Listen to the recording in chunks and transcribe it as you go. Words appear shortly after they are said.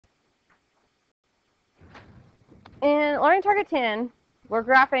In Learning Target 10, we're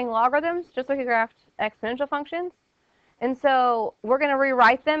graphing logarithms just like we graphed exponential functions. And so we're going to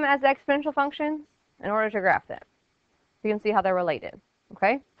rewrite them as exponential functions in order to graph them. So you can see how they're related.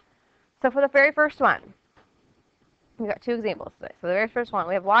 Okay? So for the very first one, we've got two examples today. So the very first one,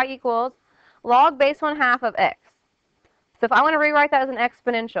 we have y equals log base 1/2 of x. So if I want to rewrite that as an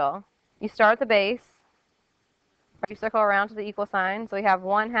exponential, you start at the base, you circle around to the equal sign. So we have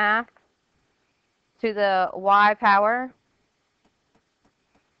 1/2 to the y power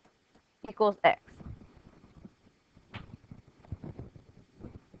equals x.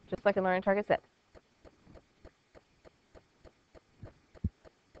 Just like in Learning Target said.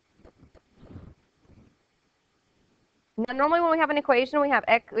 Now, normally when we have an equation, we have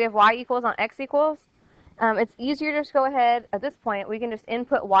y equals on x equals. It's easier to just go ahead, at this point, we can just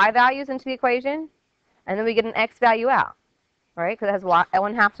input y values into the equation, and then we get an x value out, right? Because it has y,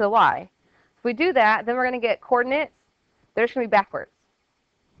 1/2 to the y. If we do that, then we're going to get coordinates. They're just going to be backwards.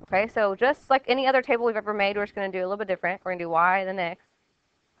 Okay, so just like any other table we've ever made, we're just going to do a little bit different. We're going to do y and then x.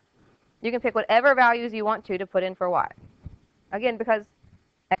 You can pick whatever values you want to put in for y. Again, because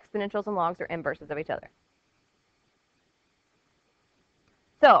exponentials and logs are inverses of each other.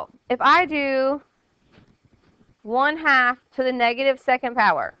 So if I do 1/2 to the negative second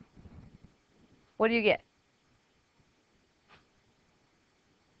power, what do you get?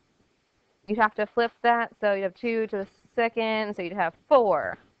 You'd have to flip that, so you'd have 2 to the second, so you'd have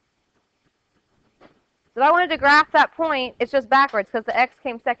 4. So if I wanted to graph that point, it's just backwards because the x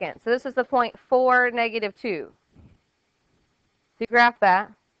came second. So this is the point 4, negative 2. So you graph that.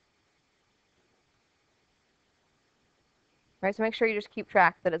 Right, so make sure you just keep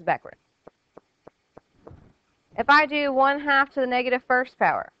track that it's backwards. If I do 1/2 to the negative first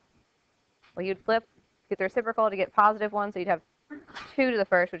power, well, you'd flip, get the reciprocal to get positive 1, so you'd have 2 to the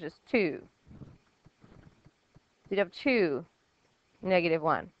first, which is 2. So you'd have 2, negative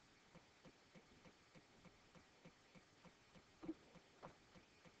 1.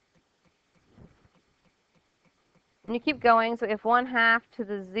 And you keep going, so if 1/2 to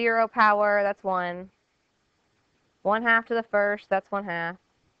the 0 power, that's 1. 1/2 to the first, that's 1/2.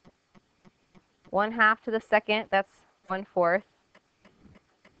 1/2 to the second, that's 1/4.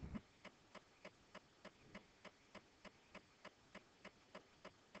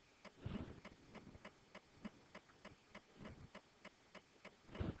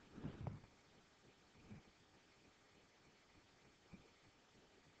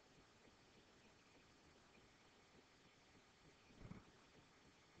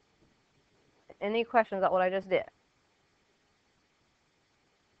 Any questions about what I just did?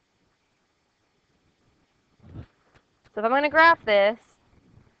 So if I'm going to graph this,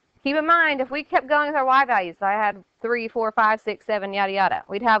 keep in mind, if we kept going with our y values, so I had 3, 4, 5, 6, 7, yada, yada,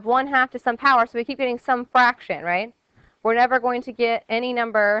 we'd have 1/2 to some power, so we keep getting some fraction, right? We're never going to get any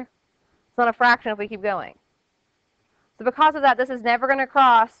number that's not a fraction if we keep going. So because of that, this is never going to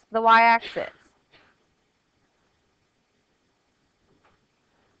cross the y-axis.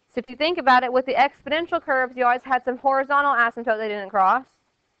 So if you think about it, with the exponential curves, you always had some horizontal asymptote they didn't cross.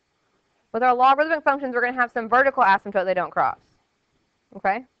 With our logarithmic functions, we're going to have some vertical asymptote they don't cross.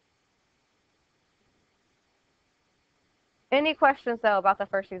 Okay? Any questions, though, about the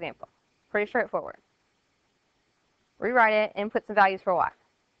first example? Pretty straightforward. Rewrite it and put some values for y.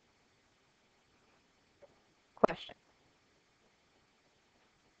 Question.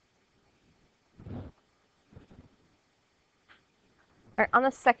 All right, on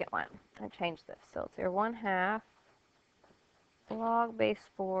the second one, I changed this. So it's your 1/2 log base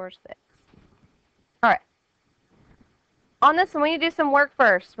 4 6. All right. On this one, we need to do some work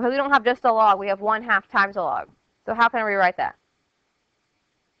first because we don't have just a log. We have 1/2 times a log. So how can I rewrite that?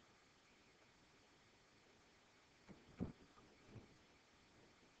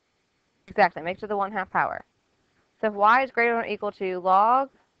 Exactly. Make sure the 1/2 power. So if y is greater than or equal to log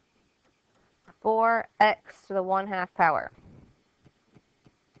 4x to the 1/2 power.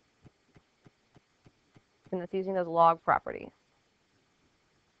 And it's using those log properties.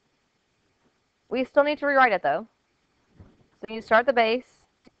 We still need to rewrite it, though. So you start the base,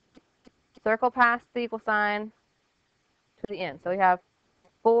 circle past the equal sign to the end. So we have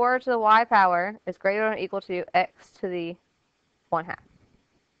 4 to the y power is greater than or equal to x to the 1/2.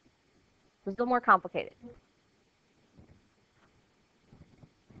 It's a little more complicated.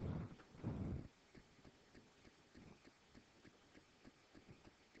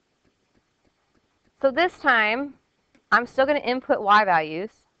 So this time, I'm still going to input y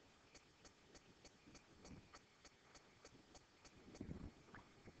values.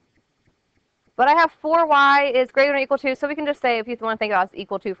 But I have 4y is greater than or equal to, so we can just say, if you want to think about it as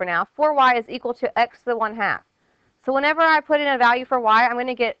equal to for now, 4y is equal to x to the 1/2. So whenever I put in a value for y, I'm going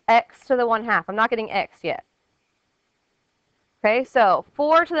to get x to the 1/2. I'm not getting x yet. Okay, so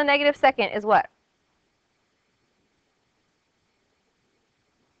 4 to the negative second is what?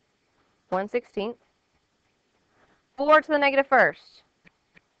 1/16. 4 to the negative first.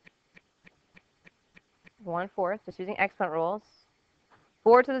 1/4, just using exponent rules.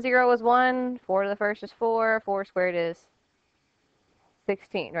 4 to the 0 is 1. 4 to the first is 4. 4 squared is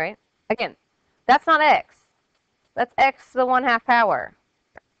 16, right? Again, that's not x. That's x to the 1/2 power.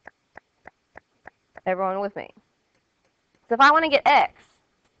 Everyone with me? So if I want to get x,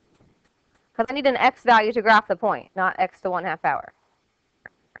 because I need an x value to graph the point, not x to the 1/2 power.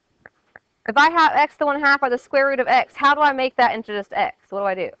 If I have x to the 1/2 or the square root of x, how do I make that into just x? What do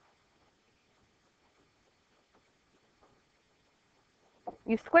I do?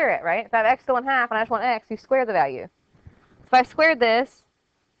 You square it, right? If I have x to the 1/2 and I just want x, you square the value. If I squared this,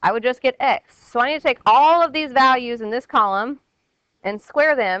 I would just get x. So I need to take all of these values in this column and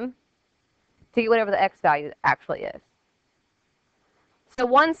square them to get whatever the x value actually is. So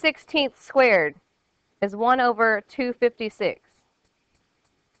 1/16 squared is 1 over 256.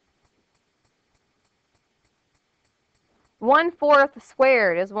 1/4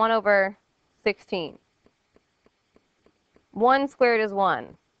 squared is 1 over 16. 1 squared is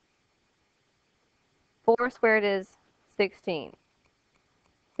 1. 4 squared is 16.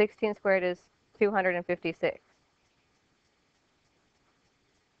 16 squared is 256.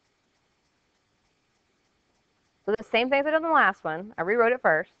 So the same thing as I did on the last one. I rewrote it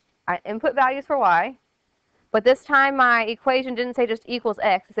first. I input values for y, but this time my equation didn't say just equals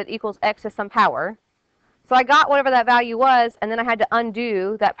x. It said equals x to some power. So I got whatever that value was, and then I had to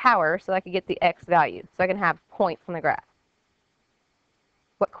undo that power so I could get the x value, so I can have points on the graph.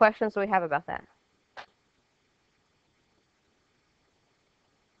 What questions do we have about that?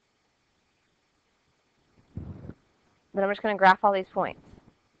 Then I'm just going to graph all these points.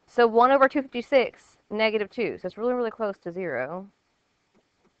 So 1 over 256, negative 2. So it's really, really close to 0.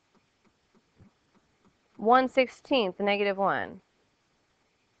 1/16, negative 1.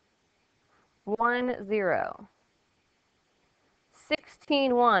 1, 0.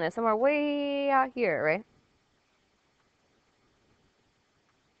 16, 1 is somewhere way out here, right?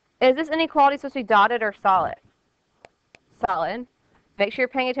 Is this inequality supposed to be dotted or solid? Solid. Make sure you're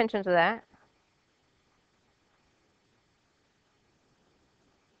paying attention to that.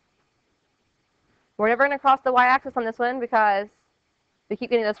 We're never going to cross the y-axis on this one because we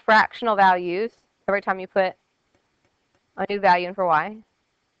keep getting those fractional values every time you put a new value in for y.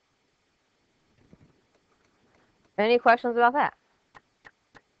 Any questions about that?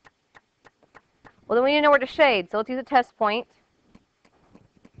 Well, then we need to know where to shade, so let's use a test point.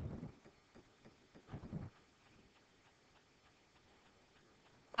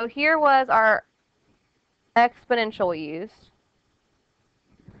 So here was our exponential we used.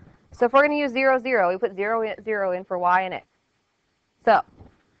 So if we're going to use 0, 0, we put 0, 0 in for y and x. So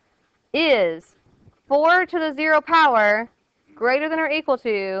is 4 to the 0 power greater than or equal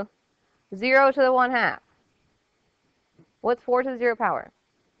to 0 to the 1/2? What's 4 to the 0 power?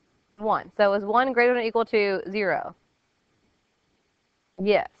 1. So is 1 greater than or equal to 0?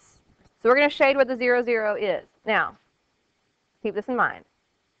 Yes. So we're going to shade what the 0, 0 is. Now, keep this in mind.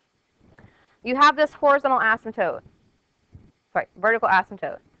 You have this horizontal asymptote, sorry, vertical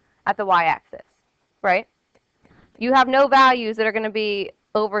asymptote at the y-axis, right? You have no values that are going to be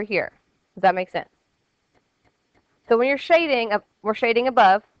over here. Does that make sense? So when you're shading, we're shading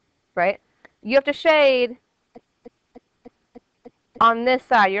above, right? You have to shade on this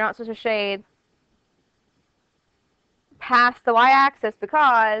side. You're not supposed to shade past the y-axis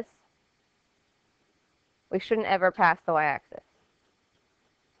because we shouldn't ever pass the y-axis.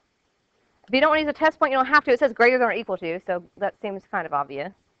 If you don't want to use a test point, you don't have to. It says greater than or equal to, so that seems kind of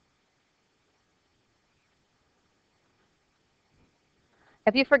obvious.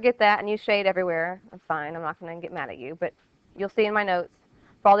 If you forget that and you shade everywhere, that's fine. I'm not going to get mad at you, but you'll see in my notes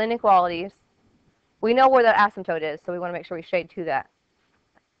for all the inequalities, we know where that asymptote is, so we want to make sure we shade to that.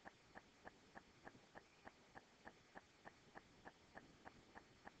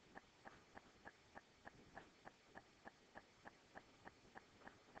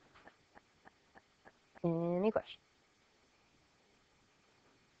 Any questions?